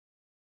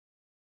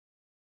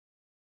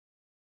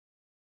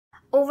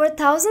Over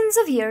thousands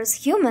of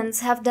years,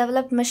 humans have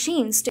developed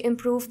machines to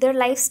improve their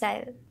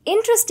lifestyle.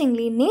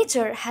 Interestingly,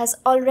 nature has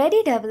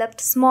already developed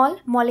small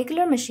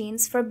molecular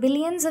machines for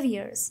billions of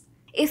years.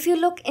 If you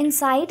look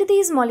inside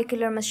these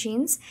molecular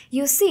machines,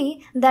 you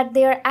see that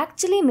they are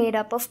actually made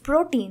up of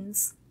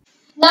proteins.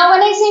 Now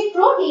when I say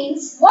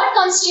proteins, what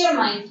comes to your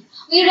mind?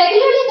 We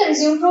regularly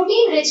consume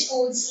protein-rich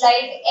foods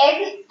like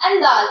egg and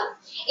dal.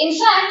 In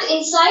fact,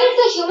 inside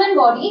the human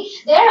body,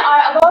 there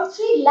are about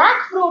 3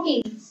 lakh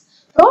proteins.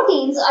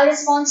 Proteins are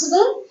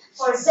responsible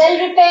for cell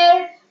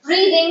repair,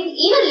 breathing,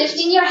 even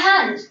lifting your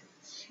hand.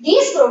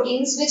 These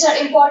proteins, which are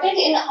important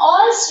in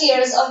all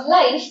spheres of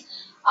life,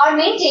 are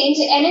maintained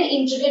in an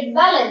intricate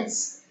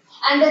balance.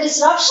 And the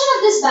disruption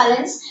of this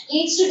balance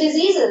leads to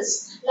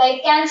diseases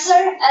like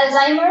cancer,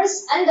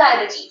 Alzheimer's, and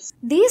diabetes.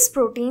 These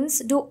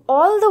proteins do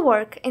all the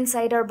work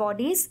inside our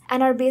bodies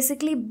and are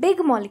basically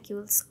big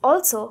molecules,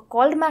 also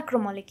called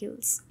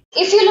macromolecules.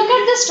 If you look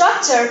at the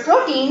structure,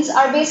 proteins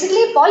are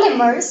basically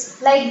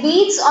polymers like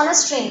beads on a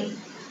string.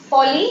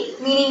 Poly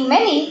meaning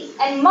many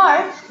and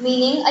mer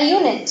meaning a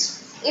unit.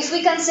 If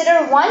we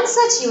consider one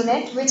such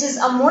unit, which is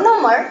a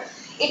monomer,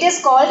 it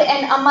is called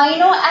an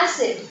amino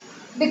acid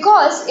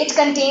because it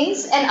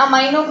contains an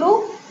amino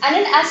group and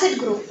an acid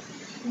group.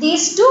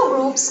 These two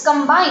groups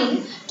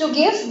combine to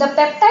give the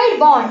peptide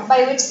bond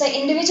by which the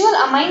individual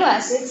amino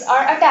acids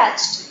are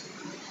attached.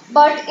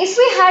 But if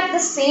we had the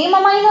same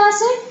amino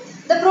acid,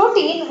 the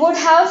protein would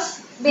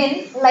have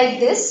been like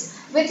this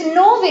with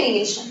no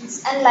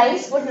variations and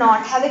life would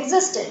not have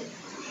existed.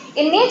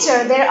 In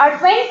nature, there are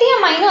 20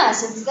 amino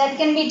acids that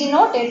can be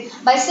denoted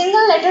by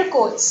single letter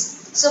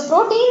codes. So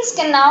proteins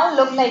can now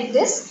look like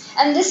this,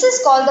 and this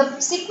is called the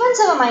sequence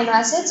of amino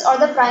acids or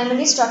the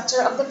primary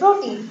structure of the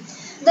protein.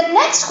 The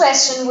next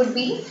question would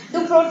be,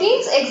 do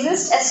proteins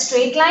exist as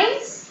straight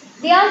lines?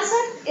 The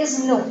answer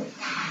is no.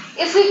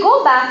 If we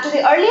go back to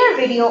the earlier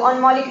video on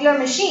molecular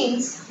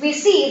machines, we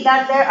see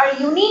that there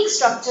are unique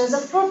structures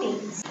of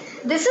proteins.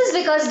 This is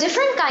because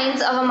different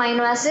kinds of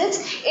amino acids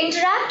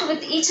interact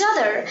with each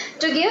other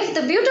to give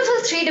the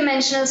beautiful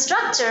three-dimensional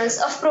structures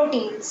of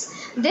proteins.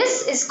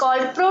 This is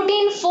called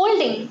protein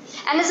folding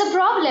and is a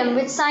problem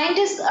which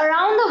scientists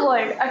around the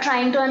world are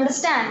trying to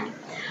understand.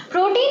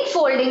 Protein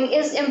folding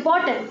is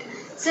important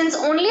since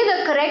only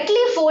the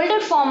correctly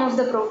folded form of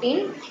the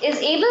protein is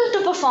able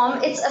to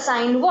perform its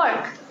assigned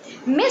work.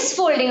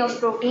 Misfolding of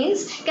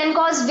proteins can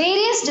cause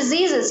various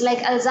diseases like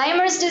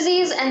Alzheimer's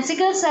disease and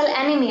sickle cell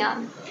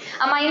anemia.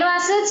 Amino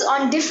acids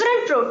on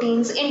different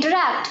proteins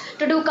interact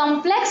to do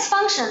complex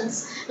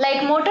functions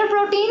like motor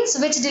proteins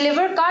which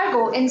deliver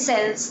cargo in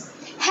cells.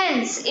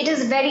 Hence, it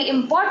is very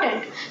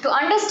important to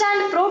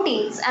understand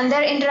proteins and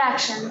their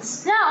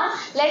interactions. Now,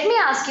 let me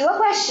ask you a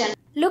question.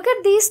 Look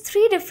at these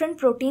 3 different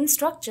protein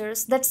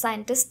structures that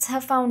scientists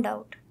have found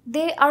out.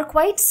 They are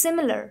quite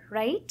similar,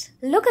 right?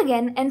 Look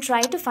again and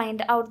try to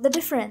find out the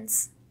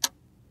difference.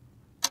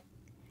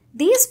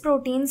 These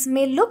proteins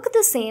may look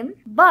the same,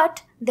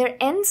 but their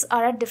ends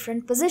are at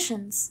different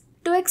positions.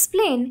 To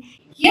explain,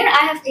 here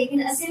I have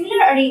taken a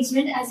similar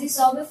arrangement as you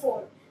saw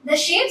before. The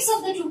shapes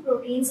of the 2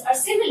 proteins are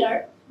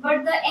similar,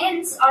 but the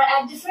ends are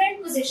at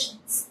different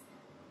positions.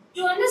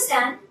 To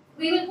understand,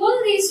 we will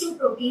pull these 2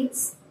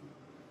 proteins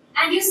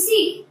and you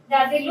see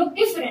that they look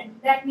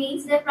different. That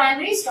means their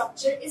primary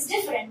structure is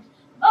different.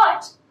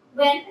 But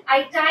when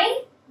I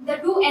tie the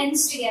 2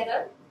 ends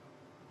together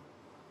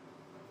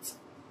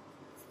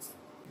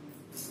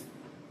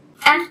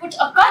and put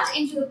a cut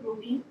into the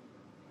protein,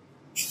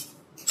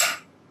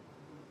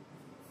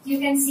 you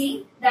can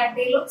see that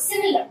they look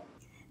similar.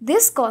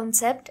 this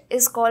concept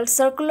is called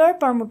circular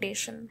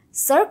permutation.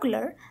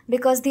 Circular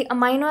because the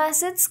amino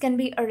acids can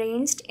be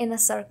arranged in a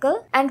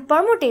circle, and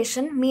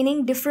permutation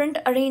meaning different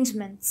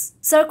arrangements.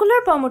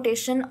 Circular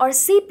permutation or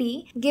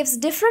CP gives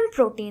different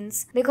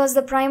proteins because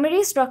the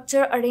primary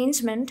structure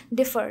arrangement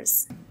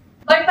differs.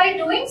 But by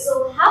doing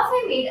so, have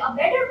we made a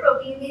better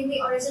protein than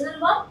the original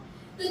one?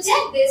 To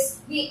check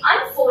this, we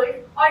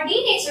unfold or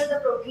denature the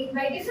protein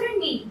by different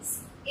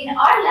means. In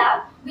our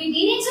lab, we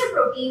denature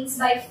proteins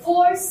by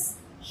force,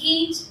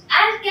 heat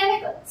and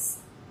chemicals.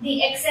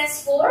 The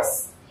excess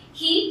force,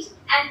 heat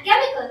and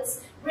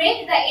chemicals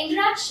break the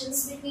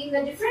interactions between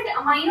the different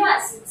amino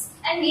acids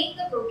and make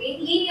the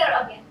protein linear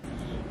again.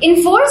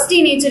 In force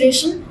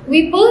denaturation,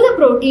 we pull the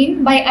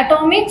protein by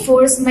atomic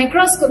force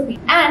microscopy,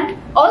 and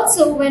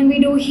also when we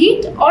do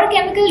heat or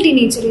chemical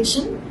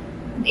denaturation,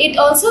 it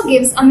also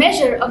gives a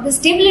measure of the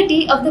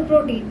stability of the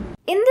protein.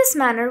 In this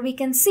manner, we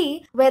can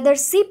see whether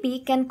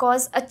CP can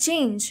cause a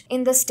change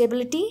in the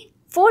stability,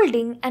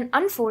 folding and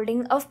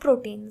unfolding of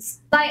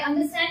proteins. By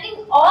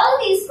understanding all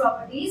these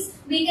properties,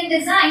 we can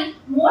design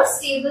more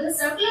stable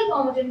circular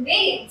permutant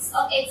variants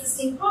of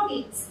existing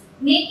proteins.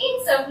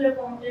 Making circular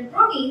permutant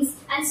proteins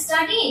and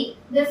studying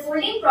their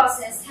folding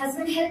process has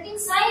been helping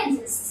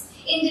scientists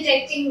in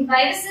detecting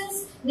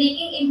viruses,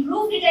 making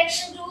improved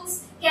detection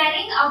tools,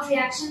 carrying out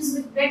reactions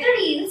with better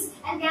yields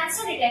and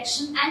cancer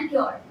detection and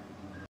cure.